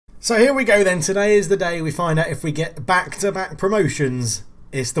So here we go then. Today is the day we find out if we get back-to-back promotions.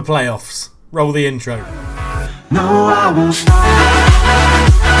 It's the playoffs. Roll the intro. No, I won't stop.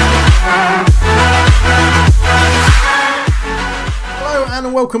 Hello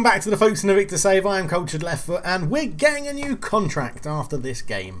and welcome back to the Folkestone Invicta save. I am Cultured Leftfoot and we're getting a new contract after this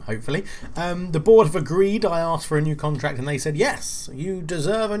game, hopefully. The board have agreed. I asked for a new contract and they said, yes, you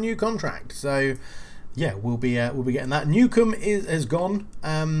deserve a new contract. So yeah, we'll be getting that. Newcomb has gone,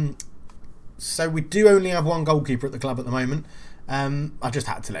 so we do only have one goalkeeper at the club at the moment. I just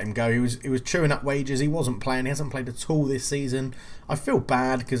had to let him go. He was chewing up wages. He wasn't playing. He hasn't played at all this season. I feel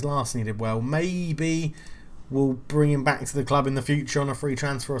bad because last season he did well. Maybe we'll bring him back to the club in the future on a free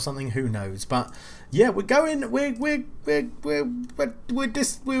transfer or something. Who knows? But yeah, we're going. Were we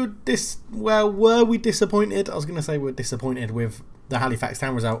disappointed? I was going to say we're disappointed with the Halifax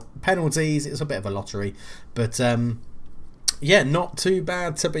Town result. Penalties, it's a bit of a lottery, but yeah, not too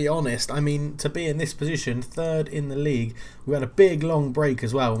bad to be honest. I mean, to be in this position, third in the league, we had a big long break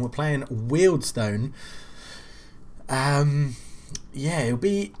as well, and we're playing Folkestone. Yeah,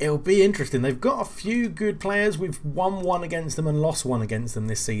 it'll be interesting. They've got a few good players. We've won one against them and lost one against them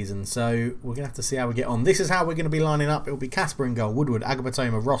this season, so we're gonna have to see how we get on. This is how we're gonna be lining up. It'll be Casper in goal, Woodward,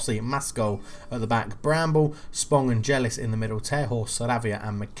 Agabatoma, Rossi, Maskell at the back, Bramble, Spong and Jellis in the middle, Terhorse, Saravia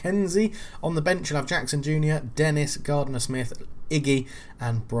and Mackenzie. On the bench you'll have Jackson Jr., Dennis, Gardner-Smith, Iggy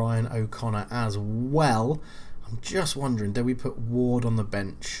and Brian O'Connor as well. I'm just wondering, do we put Ward on the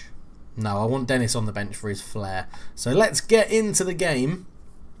bench? No, I want Dennis on the bench for his flair. So let's get into the game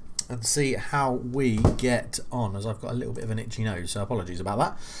and see how we get on, as I've got a little bit of an itchy nose, so apologies about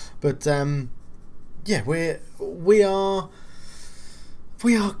that. But yeah, we are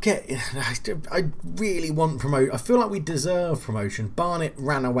getting. I really want promotion. I feel like we deserve promotion. Barnet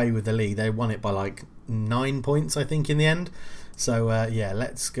ran away with the league. They won it by like 9 points, I think, in the end. So yeah,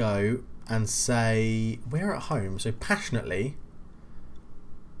 let's go and say we're at home. So passionately,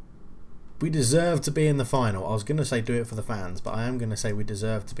 we deserve to be in the final. I was going to say do it for the fans, but I am going to say we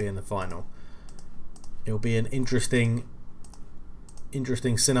deserve to be in the final. It'll be an interesting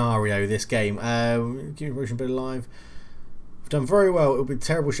scenario, this game. Keep promotion bit alive. We've done very well. It'll be a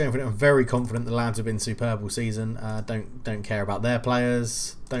terrible shame for them. I'm very confident the lads have been superb all season. Don't care about their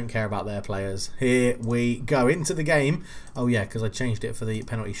players. Don't care about their players. Here we go into the game. Oh yeah, because I changed it for the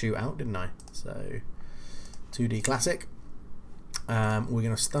penalty shootout, didn't I? So 2D classic. We're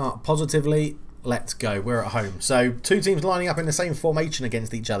going to start positively. Let's go. We're at home. So two teams lining up in the same formation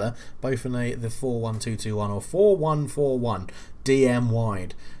against each other, both in the 4-1-2-2-1 or 4-1-4-1, DM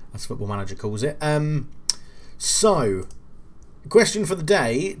wide, as Football Manager calls it. So, question for the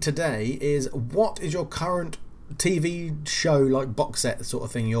day today is, what is your current TV show, like box set sort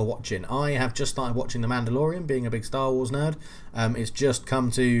of thing you're watching? I have just started watching The Mandalorian, being a big Star Wars nerd. It's just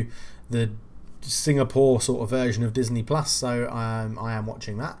come to the Singapore sort of version of Disney Plus, so I am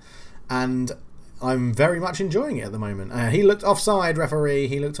watching that and I'm very much enjoying it at the moment. He looked offside, referee,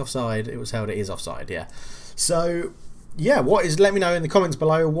 he looked offside. It was held it is offside, yeah. So yeah, let me know in the comments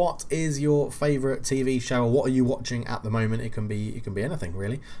below, what is your favourite TV show, or what are you watching at the moment? It can be anything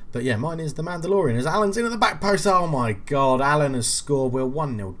really, but yeah, mine is The Mandalorian. As Alan's in at the back post, oh my god, Alan has scored. We're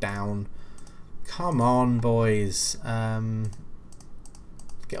 1-0 down. Come on boys.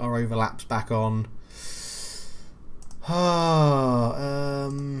 Get our overlaps back on.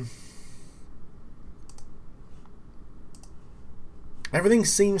 Everything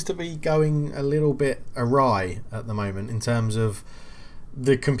seems to be going a little bit awry at the moment in terms of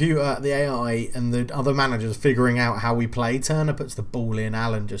the computer, the AI and the other managers figuring out how we play. Turner puts the ball in,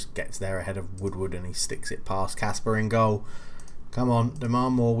 Alan just gets there ahead of Woodward and he sticks it past Casper in goal. Come on,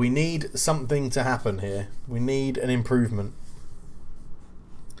 demand more. We need something to happen here. We need an improvement.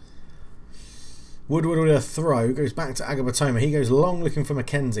 Woodward with a throw, goes back to Agabatoma. He goes long looking for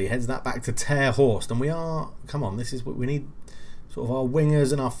Mackenzie, heads that back to Terhorst. And we are, come on, this is what we need, sort of our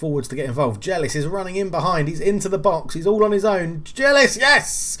wingers and our forwards to get involved. Jellis is running in behind, he's into the box, he's all on his own. Jellis,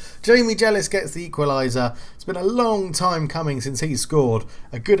 yes! Jamie Jellis gets the equaliser. It's been a long time coming since he scored.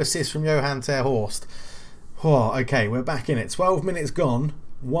 A good assist from Johan Terhorst. Oh, okay, we're back in it. 12 minutes gone.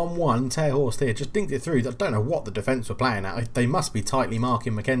 1-1, Terhorst here, just dinked it through. I don't know what the defence were playing at. They must be tightly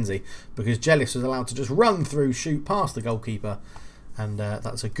marking Mackenzie, because Jellis was allowed to just run through, shoot past the goalkeeper. And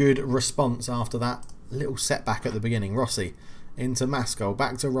that's a good response after that little setback at the beginning. Rossi into Maskell,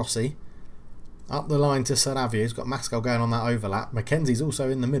 back to Rossi. Up the line to Saravia. He's got Maskell going on that overlap. Mackenzie's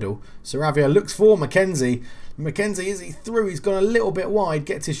also in the middle. Saravia looks for Mackenzie. Mackenzie, is he through? He's gone a little bit wide.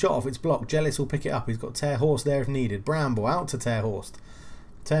 Gets his shot off. It's blocked. Jellis will pick it up. He's got Terhorst there if needed. Bramble out to Terhorst.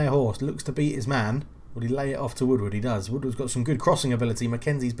 Terhorst looks to beat his man. Would he lay it off to Woodward? He does. Woodward's got some good crossing ability.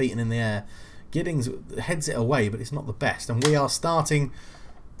 Mackenzie's beaten in the air. Giddings heads it away, but it's not the best. And we are starting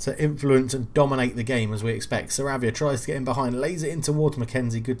to influence and dominate the game as we expect. Saravia tries to get in behind, lays it in towards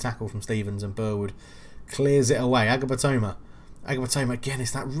Mackenzie. Good tackle from Stevens, and Burwood clears it away. Agabatoma again,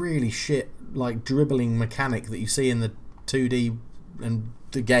 it's that really shit like dribbling mechanic that you see in the 2D and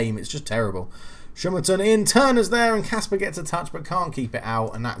the game. It's just terrible. Shummerton in, Turner's there, and Casper gets a touch but can't keep it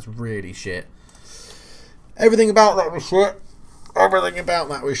out, and that's really shit. Everything about that was shit. Everything about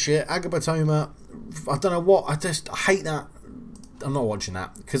that was shit. Agabatoma, I don't know what, I hate that. I'm not watching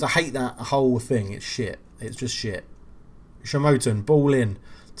that because I hate that whole thing. It's shit. It's just shit. Shummerton, ball in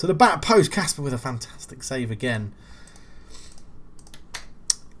to the back post. Casper with a fantastic save again.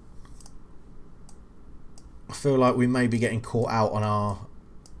 I feel like we may be getting caught out on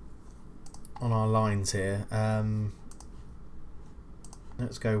our lines here.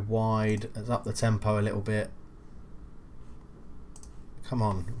 Let's go wide. Let's up the tempo a little bit. Come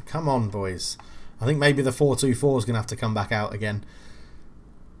on, boys. I think maybe the 4-2-4 is going to have to come back out again.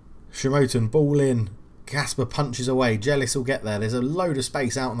 Shummerton, ball in. Casper punches away. Jellis will get there. There's a load of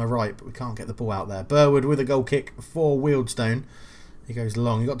space out on the right, but we can't get the ball out there. Burwood with a goal kick for Wealdstone. He goes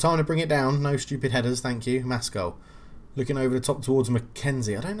long. You've got time to bring it down. No stupid headers, thank you. Mascol looking over the top towards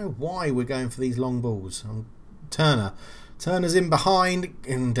Mackenzie. I don't know why we're going for these long balls. Turner's in behind,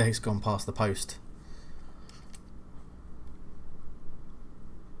 and it's gone past the post.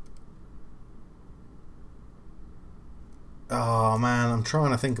 Oh man, I'm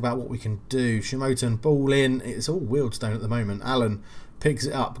trying to think about what we can do. Shummerton, ball in. It's all Wealdstone at the moment. Allen picks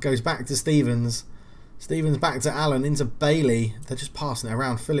it up, goes back to Stevens. Stevens back to Allen, into Bailey. They're just passing it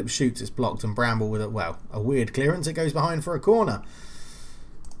around. Phillips shoots, it's blocked, and Bramble with a weird clearance. It goes behind for a corner.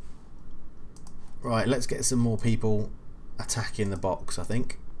 Right, let's get some more people attacking the box, I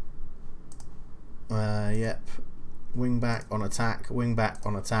think. Yep. Wing back on attack, wing back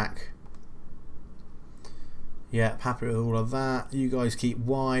on attack. Yep, happy with all of that. You guys keep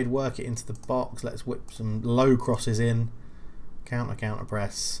wide, work it into the box. Let's whip some low crosses in. Counter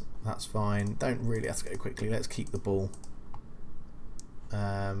press. That's fine. Don't really have to go quickly. Let's keep the ball.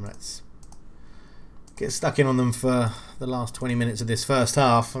 Let's get stuck in on them for the last 20 minutes of this first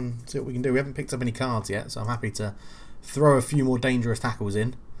half and see what we can do. We haven't picked up any cards yet, so I'm happy to throw a few more dangerous tackles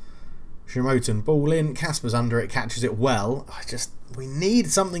in. Shummerton, ball in. Casper's under it, catches it well. We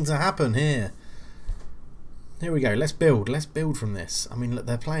need something to happen here. Here we go. Let's build. Let's build from this. I mean, look,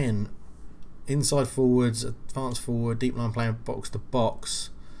 they're playing inside forwards, advance forward, deep line playing box to box.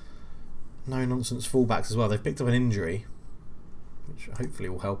 No nonsense fullbacks as well. They've picked up an injury, which hopefully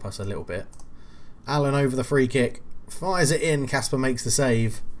will help us a little bit. Allen over the free kick, fires it in. Casper makes the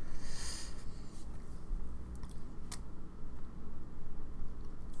save.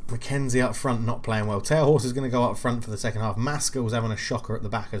 Mackenzie up front, not playing well. Tailhorse is going to go up front for the second half. Maskell's having a shocker at the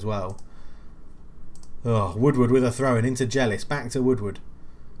back as well. Oh, Woodward with a throw in into Jellis. Back to Woodward.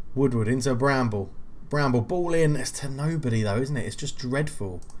 Woodward into Bramble. Bramble, ball in. It's to nobody though, isn't it? It's just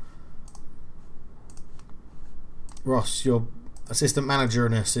dreadful. Ross, your assistant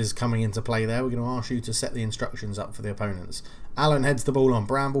manager-ness is coming into play there. We're going to ask you to set the instructions up for the opponents. Allen heads the ball on.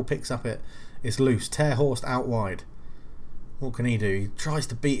 Bramble picks up it. It's loose. Tailhorst out wide. What can he do? He tries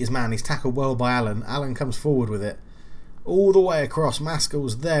to beat his man. He's tackled well by Allen. Allen comes forward with it. All the way across.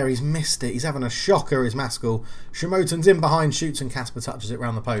 Maskell's there. He's missed it. He's having a shocker, is Maskell. Shummerton's in behind, shoots, and Casper touches it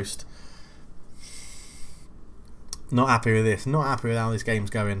round the post. Not happy with this. Not happy with how this game's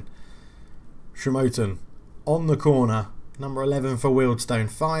going. Shummerton on the corner. Number 11 for Wealdstone.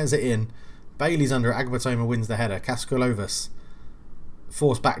 Fires it in. Bailey's under it. Agbatoma wins the header. Kaskolovas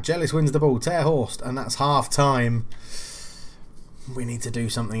forced back. Jellis wins the ball. Tailhorst. And that's half time. We need to do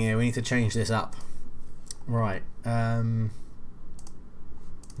something here. We need to change this up. Right.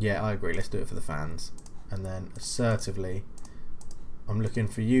 Yeah, I agree. Let's do it for the fans. And then assertively, I'm looking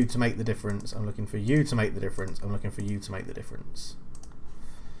for you to make the difference. I'm looking for you to make the difference. I'm looking for you to make the difference.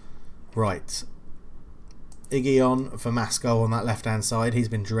 Right. Iggy on for Maskell on that left-hand side. He's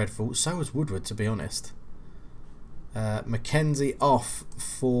been dreadful. So has Woodward, to be honest. Mackenzie off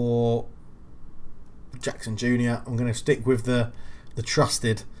for Jackson Jr. I'm going to stick with the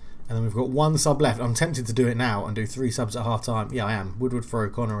trusted. And then we've got one sub left. I'm tempted to do it now and do 3 subs at half time. Yeah, I am. Woodward for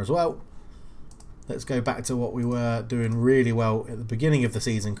O'Connor as well. Let's go back to what we were doing really well at the beginning of the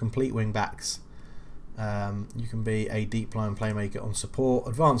season. Complete wing backs. You can be a deep line playmaker on support.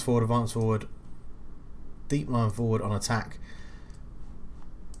 Advance forward. Deep line forward on attack.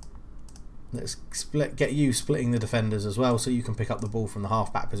 Let's get you splitting the defenders as well so you can pick up the ball from the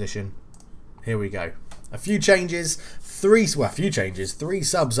half back position. Here we go. A few changes, three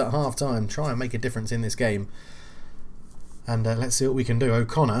subs at half time. Try and make a difference in this game. And let's see what we can do.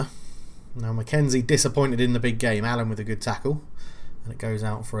 O'Connor. Now Mackenzie disappointed in the big game. Allen with a good tackle. And it goes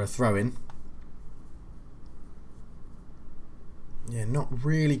out for a throw-in. Yeah, not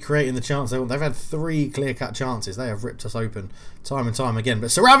really creating the chance. They've had 3 clear-cut chances. They have ripped us open time and time again. But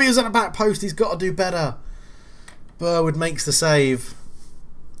Saravia's at the back post. He's got to do better. Burwood makes the save.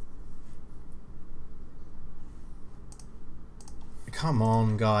 Come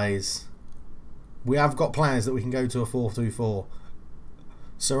on, guys. We have got plans that we can go to a 4-2-4.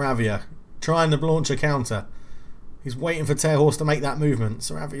 Saravia trying to launch a counter. He's waiting for Terhorst to make that movement.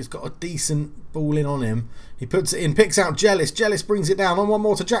 Saravia's got a decent ball in on him. He puts it in, picks out Jellis. Jellis brings it down. On one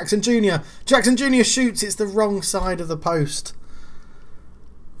more to Jackson Jr. Jackson Jr. shoots. It's the wrong side of the post.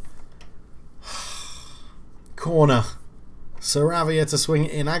 Corner. Saravia to swing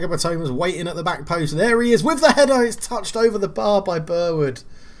it in. Agabatoma's waiting at the back post. There he is with the header. It's touched over the bar by Burwood.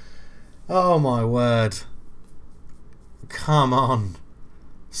 Oh my word. Come on.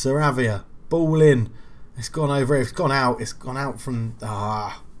 Saravia. Ball in. It's gone over. It's gone out. It's gone out from...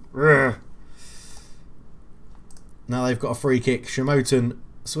 Now they've got a free kick. Shamotan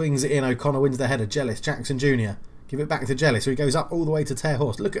swings it in. O'Connor wins the header. Jellis. Jackson Jr. Give it back to Jellis, who goes up all the way to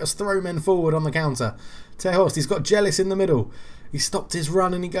Terhorst. Look at us throw men forward on the counter. Terhorst, he's got Jellis in the middle. He stopped his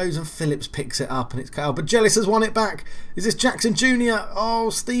run and he goes and Phillips picks it up and it's Kyle. But Jellis has won it back. Is this Jackson Jr.? Oh,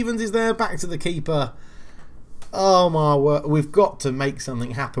 Stevens is there. Back to the keeper. Oh my word. We've got to make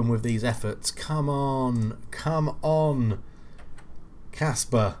something happen with these efforts. Come on. Come on.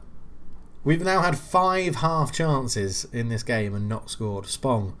 Casper. We've now had 5 half chances in this game and not scored.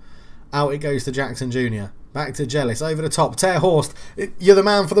 Spong. Out it goes to Jackson Jr. Back to Jellis, over the top. Terhorst, you're the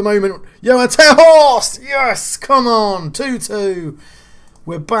man for the moment. Johan Terhorst! Yes! Come on! 2-2.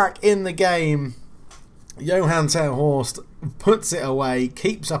 We're back in the game. Johan Terhorst puts it away,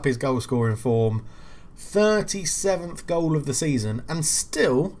 keeps up his goal-scoring form. 37th goal of the season, and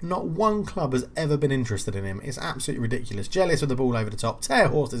still not one club has ever been interested in him. It's absolutely ridiculous. Jellis with the ball over the top.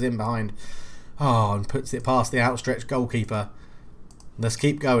 Terhorst is in behind. Oh, and puts it past the outstretched goalkeeper. Let's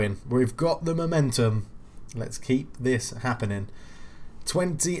keep going. We've got the momentum. Let's keep this happening.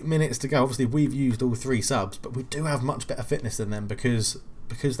 20 minutes to go. Obviously, we've used all 3 subs, but we do have much better fitness than them because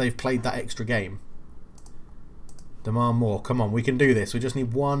they've played that extra game. Demand more. Come on, we can do this. We just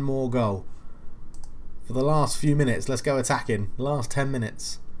need one more goal. For the last few minutes, let's go attacking. Last 10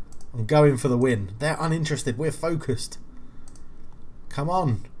 minutes. I'm going for the win. They're uninterested. We're focused. Come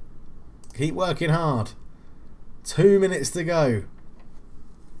on. Keep working hard. 2 minutes to go.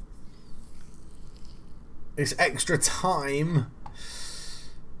 It's extra time.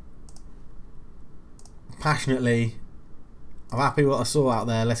 Passionately. I'm happy what I saw out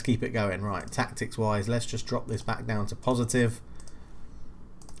there. Let's keep it going. Right, tactics wise, let's just drop this back down to positive.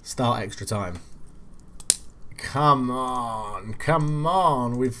 Start extra time. Come on. Come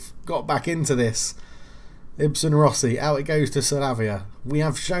on. We've got back into this. Ibsen Rossi. Out it goes to Saravia. We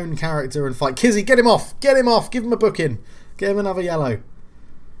have shown character and fight. Kizzy, get him off. Get him off. Give him a booking. Give him another yellow.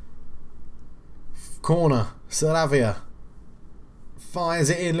 Corner, Saravia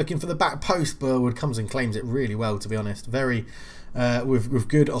fires it in, looking for the back post. Burwood comes and claims it really well, to be honest. Very, with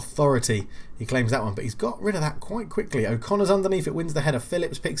good authority, he claims that one, but he's got rid of that quite quickly. O'Connor's underneath it, wins the header.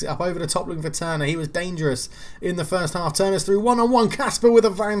 Phillips picks it up over the top, looking for Turner. He was dangerous in the first half. Turner's through one-on-one. Casper with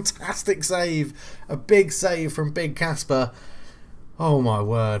a fantastic save, a big save from Big Casper. Oh my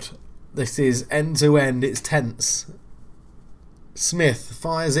word, this is end to end. It's tense. Smith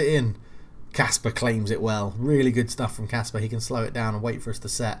fires it in. Casper claims it well. Really good stuff from Casper. He can slow it down and wait for us to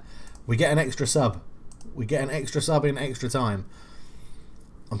set. We get an extra sub. We get an extra sub in extra time.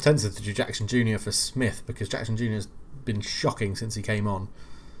 I'm tempted to do Jackson Jr. for Smith because Jackson Jr. has been shocking since he came on.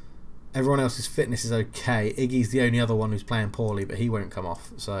 Everyone else's fitness is okay. Iggy's the only other one who's playing poorly, but he won't come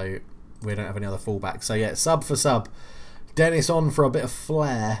off. So we don't have any other fullbacks. So yeah, sub for sub. Dennis on for a bit of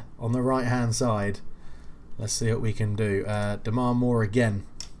flair on the right hand side. Let's see what we can do. Demand more again.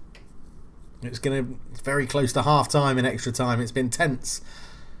 It's very close to half time in extra time. It's been tense.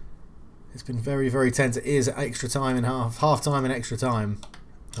 It's been very, very tense. It is extra time and half time and extra time,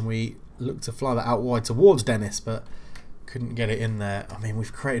 and we look to fly that out wide towards Dennis, but couldn't get it in there. I mean,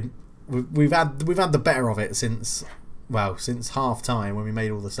 we've had the better of it since half time when we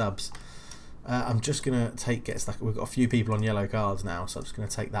made all the subs. I'm just gonna get stuck. We've got a few people on yellow cards now, so I'm just gonna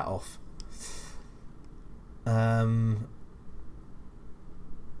take that off.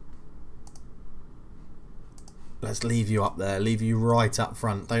 Let's leave you up there. Leave you right up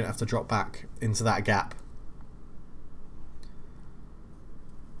front. Don't have to drop back into that gap.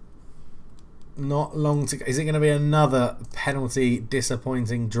 Not long to go. Is it going to be another penalty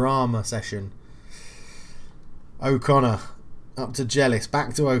disappointing drama session? O'Connor up to Jealous.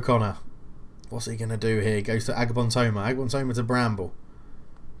 Back to O'Connor. What's he going to do here? Goes to Agabontoma. Agabontoma to Bramble.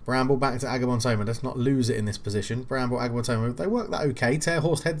 Bramble back to Agabontoma. Let's not lose it in this position. Bramble, Agabontoma. They work that okay.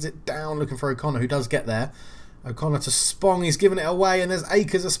 Terhorst heads it down looking for O'Connor, who does get there. O'Connor to Spong. He's given it away, and there's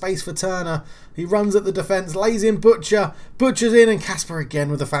acres of space for Turner. He runs at the defence, lays in Butcher. Butcher's in, and Casper again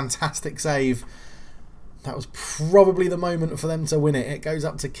with a fantastic save. That was probably the moment for them to win it. It goes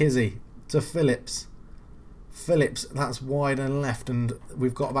up to Kizzy, to Phillips. Phillips, that's wide and left, and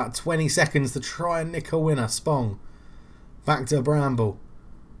we've got about 20 seconds to try and nick a winner. Spong. Back to Bramble.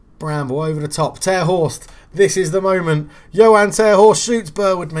 Bramble over the top. Terhorst. This is the moment. Johan Terhorst shoots.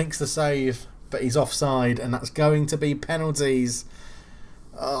 Burwood makes the save, but he's offside, and that's going to be penalties.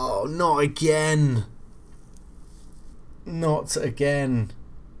 Oh, not again. Not again.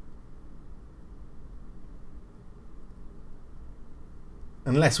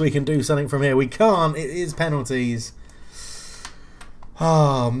 Unless we can do something from here. We can't. It is penalties.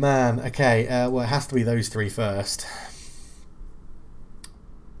 Oh, man. Okay, well, it has to be those three first.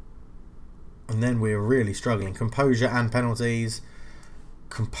 And then we're really struggling. Composure and penalties.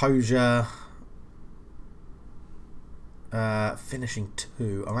 Composure. Finishing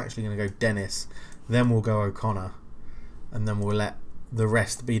 2. I'm actually going to go Dennis. Then we'll go O'Connor. And then we'll let the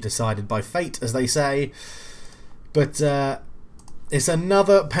rest be decided by fate, as they say. But it's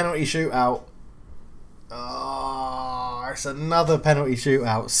another penalty shootout. Oh, it's another penalty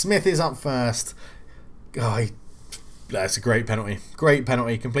shootout. Smith is up first. Oh, that's a great penalty. Great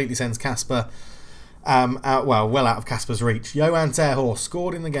penalty. Completely sends Casper out, well out of Casper's reach. Johan Terhorst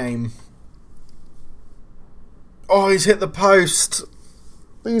scored in the game. Oh, he's hit the post.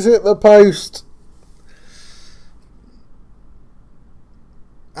 He's hit the post.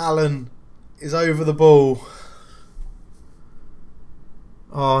 Allen is over the ball.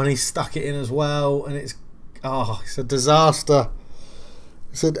 Oh, and he stuck it in as well. And it's a disaster.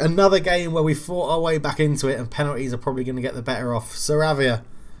 It's another game where we fought our way back into it, and penalties are probably going to get the better off. Saravia.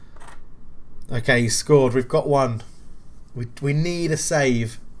 Okay, he scored. We've got one. We need a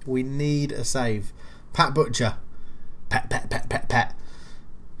save. We need a save. Pat Butcher. Pat.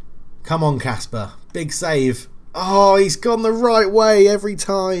 Come on, Casper. Big save. Oh, he's gone the right way every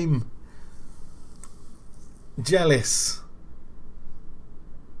time. Jealous.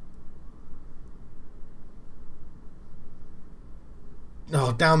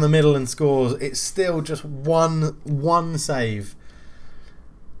 Oh, down the middle and scores. It's still just one save.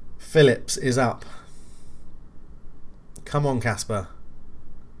 Phillips is up. Come on, Casper.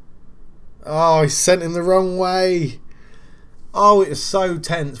 Oh, he sent him the wrong way. Oh, it's so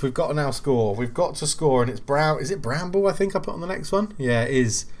tense. We've got to now score. We've got to score, and it's Is it Bramble, I think I put on the next one? Yeah, it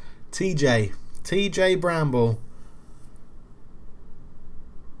is. TJ Bramble.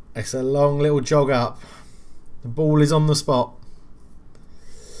 It's a long little jog up. The ball is on the spot.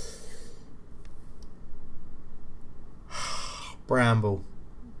 Bramble.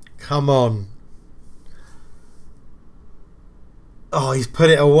 Come on. Oh, he's put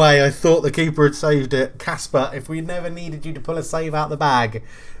it away. I thought the keeper had saved it. Casper, if we never needed you to pull a save out the bag,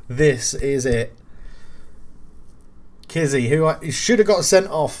 this is it. Kizzy, who should have got sent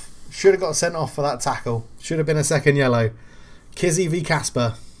off. Should have got sent off for that tackle. Should have been a second yellow. Kizzy v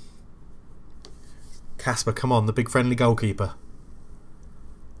Casper. Casper, come on, the big friendly goalkeeper.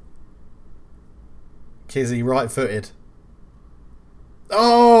 Kizzy, right-footed.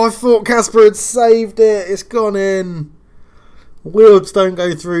 Oh, I thought Casper had saved it. It's gone in. Wilds don't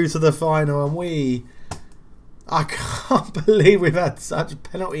go through to the final, and I can't believe we've had such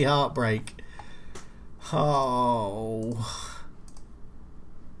penalty heartbreak. Oh.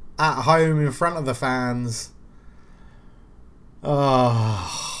 At home in front of the fans.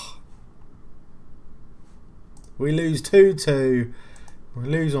 Oh. We lose 2-2. We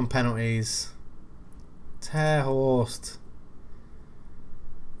lose on penalties. Terhorst.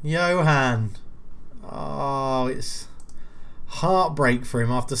 Johan. Oh, it's heartbreak for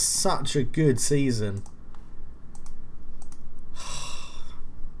him after such a good season.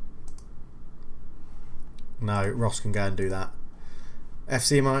 No, Ross can go and do that.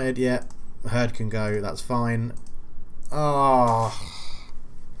 FC United, yeah. Hurd can go, that's fine. Oh.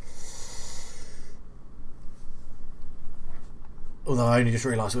 Although I only just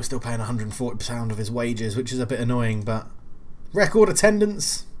realised we're still paying £140 of his wages, which is a bit annoying, but record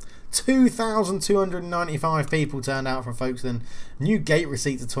attendance. 2,295 people turned out from Folkestone. New gate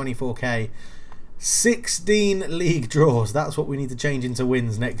receipts of 24k. 16 league draws. That's what we need to change into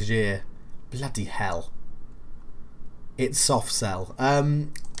wins next year. Bloody hell. It's soft sell.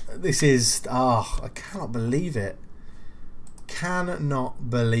 This is... Oh, I cannot believe it. Cannot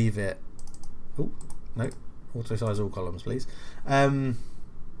believe it. Oh, no. Auto size all columns, please.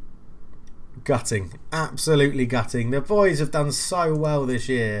 Gutting. Absolutely gutting. The boys have done so well this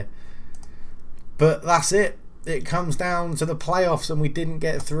year. But that's it. It comes down to the playoffs and we didn't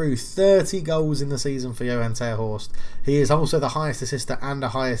get through. 30 goals in the season for Johan Terhorst. He is also the highest assister and the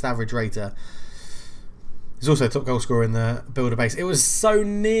highest average rater. He's also a top goal scorer in the builder base. It was so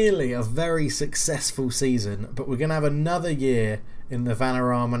nearly a very successful season, but we're going to have another year in the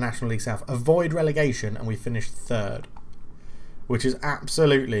Vanarama National League South. Avoid relegation and we finished 3rd, which is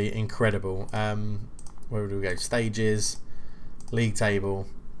absolutely incredible. Where do we go? Stages, league table.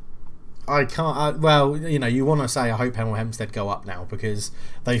 I can't... well, you know, you want to say I hope Hemel Hempstead go up now because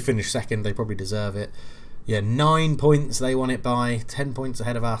they finished 2nd. They probably deserve it. Yeah, 9 points they won it by. 10 points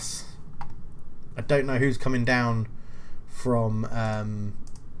ahead of us. I don't know who's coming down from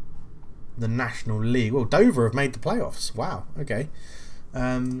the National League. Well, Dover have made the playoffs. Wow, okay.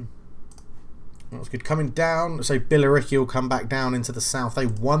 That's good. Coming down, so Billericay will come back down into the South. They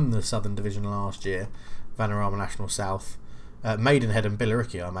won the Southern Division last year. Vanarama National South. Maidenhead and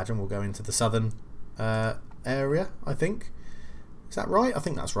Billericay, I imagine, will go into the Southern area, I think. Is that right? I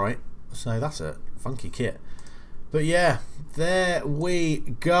think that's right. So that's a funky kit. But yeah, there we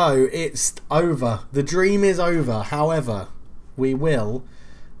go. It's over. The dream is over. However, we will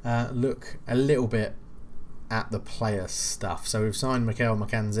look a little bit at the player stuff. So we've signed Mikael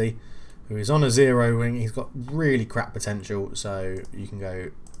McKenzie, who is on a 0 wing. He's got really crap potential, so you can go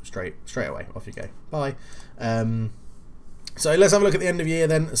straight away. Off you go. Bye. So let's have a look at the end of year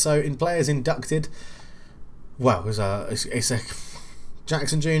then. So in players inducted, well, it's a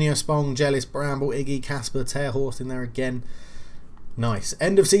Jackson Jr., Spong, Jellis, Bramble, Iggy, Casper, Terhorst in there again. Nice.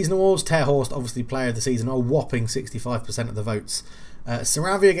 End of season awards. Terhorst, obviously player of the season, a whopping 65% of the votes.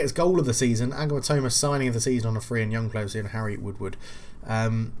 Saravia gets goal of the season. Agamatoma signing of the season on a free, and young players in Harry Woodward.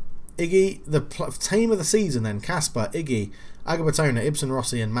 Iggy, the team of the season then. Casper, Iggy, Agabatona, Ibsen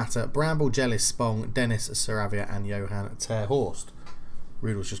Rossi and Matter, Bramble, Jellis, Spong, Dennis, Saravia and Johan Terhorst.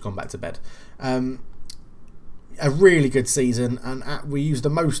 Rudol's just gone back to bed. A really good season, and we used the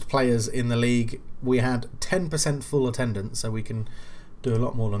most players in the league. We had 10% full attendance, so we can do a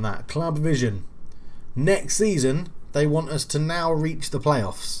lot more than that. Club vision. Next season, they want us to now reach the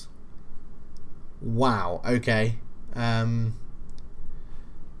playoffs. Wow, okay.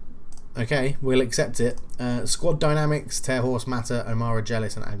 Okay, we'll accept it. Squad dynamics, Terhorst, Matter, Omara,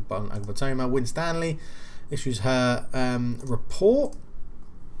 Jellis and Agbatoma. Win Stanley issues her report.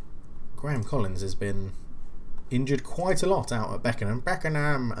 Graham Collins has been injured quite a lot out at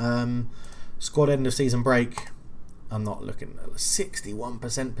Beckenham. Squad end of season break. I'm not looking at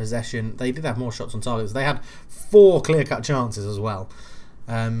 61% possession. They did have more shots on targets. They had 4 clear-cut chances as well.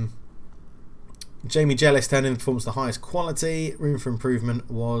 Jamie Jellis turned in the performance the highest quality. Room for improvement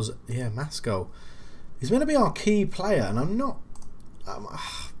was, yeah, Masco. He's meant to be our key player, and I'm not... Am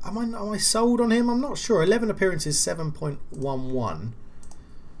I sold on him? I'm not sure. 11 appearances, 7.11.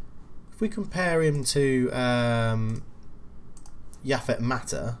 If we compare him to Yafet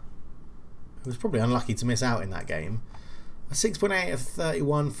Matter, who was probably unlucky to miss out in that game, a 6.8 of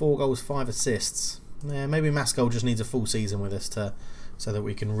 31, 4 goals, 5 assists. Yeah, maybe Masco just needs a full season with us so that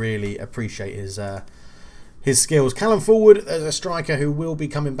we can really appreciate his skills. Callum Forward, as a striker who will be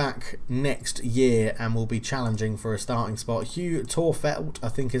coming back next year and will be challenging for a starting spot. Hugh Torfelt, I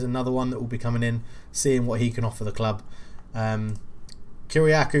think, is another one that will be coming in, seeing what he can offer the club.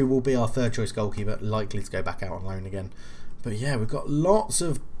 Kiriakou will be our 3rd choice goalkeeper, likely to go back out on loan again. But yeah, we've got lots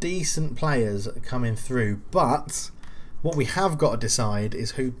of decent players coming through. But what we have got to decide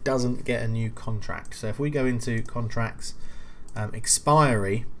is who doesn't get a new contract. So if we go into contracts,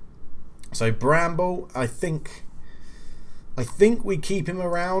 expiry. So Bramble, I think we keep him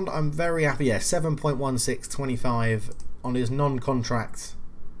around. I'm very happy. Yeah, 7.16, 25 on his non-contract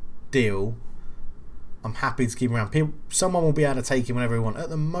deal. I'm happy to keep him around. Someone will be able to take him whenever we want. At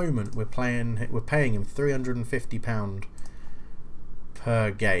the moment, we're paying him £350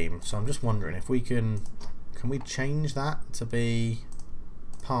 per game. So I'm just wondering if we can we change that to be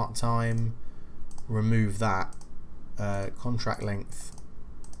part-time? Remove that. Contract length.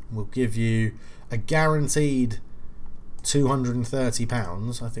 We'll give you a guaranteed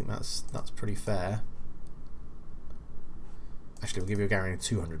 £230. I think that's pretty fair. Actually, we'll give you a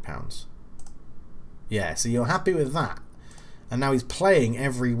guaranteed £200. Yeah, so you're happy with that. And now he's playing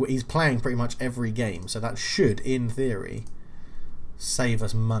pretty much every game, so that should, in theory, save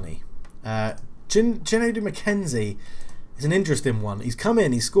us money. Chinedu McKenzie is an interesting one. He's come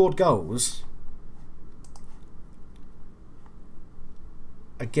in, he's scored goals.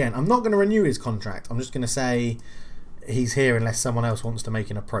 again, I'm not going to renew his contract. I'm just going to say he's here unless someone else wants to make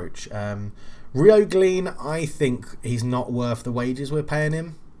an approach. Rio Glean, I think he's not worth the wages we're paying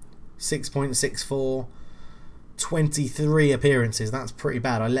him. 6.64, 23 appearances. That's pretty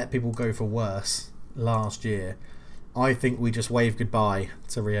bad. I let people go for worse last year. I think we just waved goodbye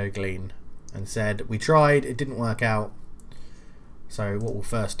to Rio Glean and said, we tried, it didn't work out. So what we'll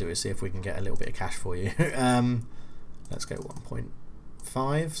first do is see if we can get a little bit of cash for you. Let's go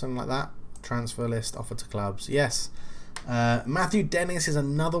 1.5, something like that. Transfer list, offer to clubs. Yes. Matthew Dennis is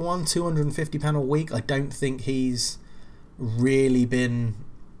another one, £250 a week. I don't think he's really been.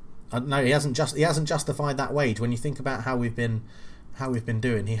 No, he hasn't justified that wage. When you think about how we've been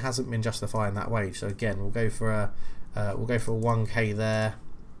doing, he hasn't been justifying that wage. So again, we'll go for a 1K there.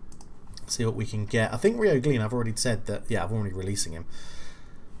 See what we can get. I think Rio Glean, I've already said that. Yeah, I'm already releasing him.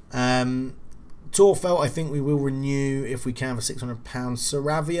 Torfelt, I think we will renew if we can for £600.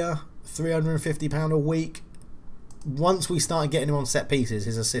 Saravia, £350 a week. Once we started getting him on set pieces,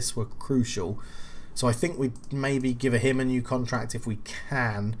 his assists were crucial. So I think we'd maybe give him a new contract if we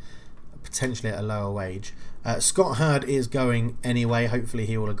can, potentially at a lower wage. Scott Hurd is going anyway. Hopefully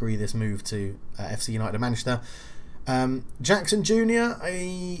he will agree this move to FC United of Manchester. Jackson Jr.,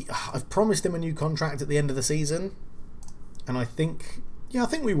 I've promised him a new contract at the end of the season, and I think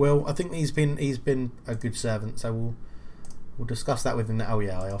we will. I think he's been a good servant, so we'll discuss that with him. Oh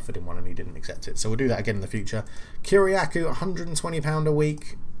yeah, I offered him one and he didn't accept it, so we'll do that again in the future. Kiriakou, £120 a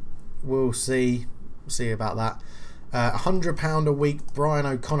week. We'll see about that. £100 a week. Brian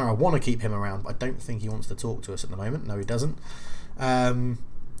O'Connor, I want to keep him around, but I don't think he wants to talk to us at the moment. No, he doesn't.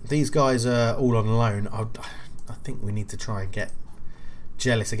 These guys are all on loan. I think we need to try and get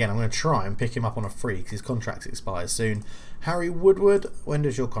Jealous again. I'm going to try and pick him up on a free because his contract expires soon. Harry Woodward, when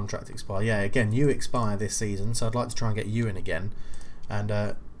does your contract expire? Yeah, again, you expire this season, so I'd like to try and get you in again. And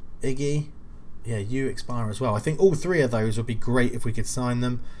Iggy, yeah, you expire as well. I think all three of those would be great if we could sign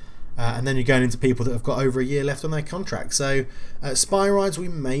them. And then you're going into people that have got over a year left on their contract. So Spy Rides we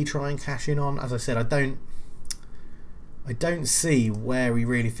may try and cash in on. As I said, I don't see where he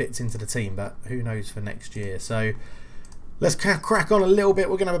really fits into the team, but who knows for next year. So let's crack on a little bit.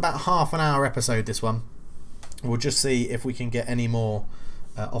 We're going to have about half an hour episode this one. We'll just see if we can get any more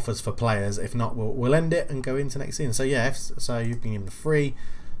offers for players. If not, we'll end it and go into next season. So yeah, so you've been given the free.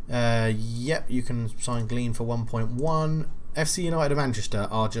 Yep, you can sign Glean for 1.1. FC United of Manchester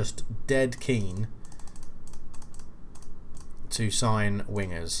are just dead keen to sign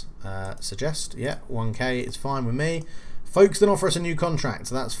wingers. Suggest, yeah, 1K is fine with me. Folkestone offer us a new contract,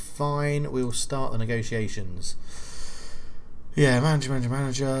 so that's fine. We'll start the negotiations. Yeah,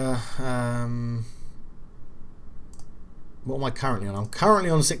 manager. What am I currently on? I'm currently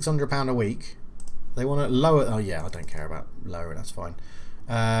on £600 a week. They want to lower. Oh yeah, I don't care about lowering. That's fine.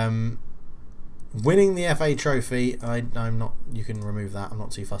 Winning the FA trophy, I'm not. You can remove that. I'm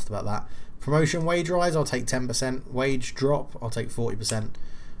not too fussed about that. Promotion wage rise, I'll take 10%. Wage drop, I'll take 40%.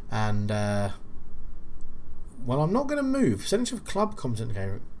 And well, I'm not going to move. Percentage of club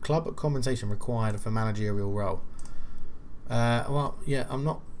compensation required for managerial role. Well, yeah, I'm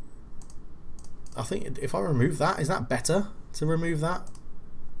not. I think if I remove that, is that better to remove that?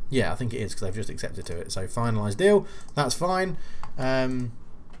 Yeah, I think it is because they've just accepted to it. So finalised deal. That's fine.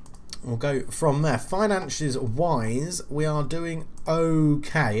 We'll go from there. Finances wise, we are doing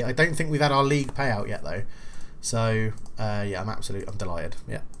okay. I don't think we've had our league payout yet though. So yeah, I'm delighted.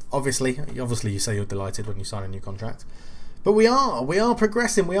 Yeah, obviously you say you're delighted when you sign a new contract, but we are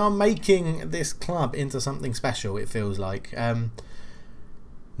progressing. We are making this club into something special. It feels like.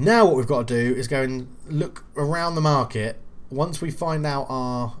 Now what we've got to do is go and look around the market. Once we find out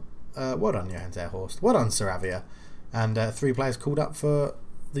our well done Johan Terhorst, well done Saravia, and 3 players called up for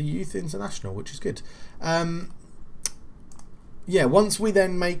the Youth International, which is good. Yeah, once we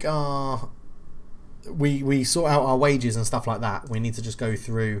then make our we sort out our wages and stuff like that, we need to just go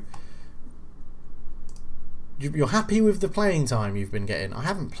through. You're happy with the playing time you've been getting? I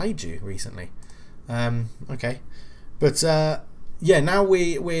haven't played you recently. Okay, but yeah, now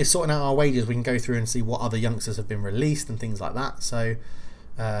we're sorting out our wages. We can go through and see what other youngsters have been released and things like that. So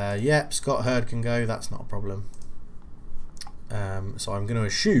yep, Scott Hurd can go. That's not a problem. So I'm going to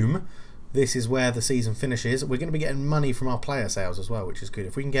assume this is where the season finishes. We're going to be getting money from our player sales as well, which is good.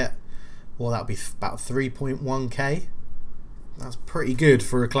 If we can get, well, that'll be about 3.1k. That's pretty good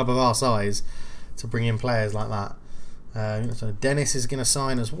for a club of our size to bring in players like that. So Dennis is going to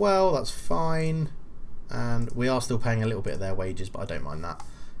sign as well. That's fine. And we are still paying a little bit of their wages, but I don't mind that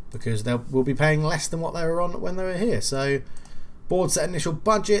because we'll be paying less than what they were on when they were here. So Board set initial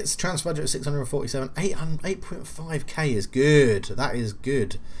budgets. Transfer budget of 647. 8.5k is good. That is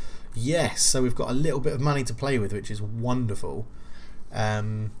good. Yes, so we've got a little bit of money to play with, which is wonderful.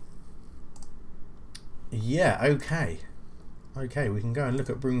 Yeah, okay. Okay, we can go and look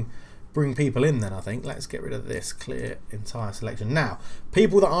at bring people in then, I think. Let's get rid of this. Clear entire selection. Now,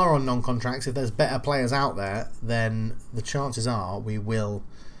 people that are on non-contracts, if there's better players out there, then the chances are we will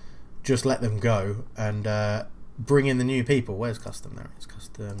just let them go and bring in the new people. Where's custom? There it's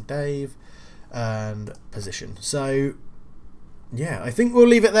custom Dave and position. So yeah, I think we'll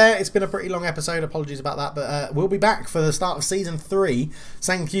leave it there. It's been a pretty long episode. Apologies about that, but we'll be back for the start of season 3.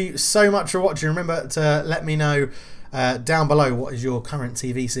 Thank you so much for watching. Remember to let me know down below what is your current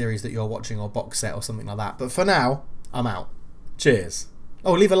TV series that you're watching, or box set or something like that. But for now, I'm out. Cheers.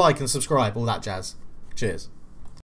 Oh, leave a like and subscribe, all that jazz. Cheers.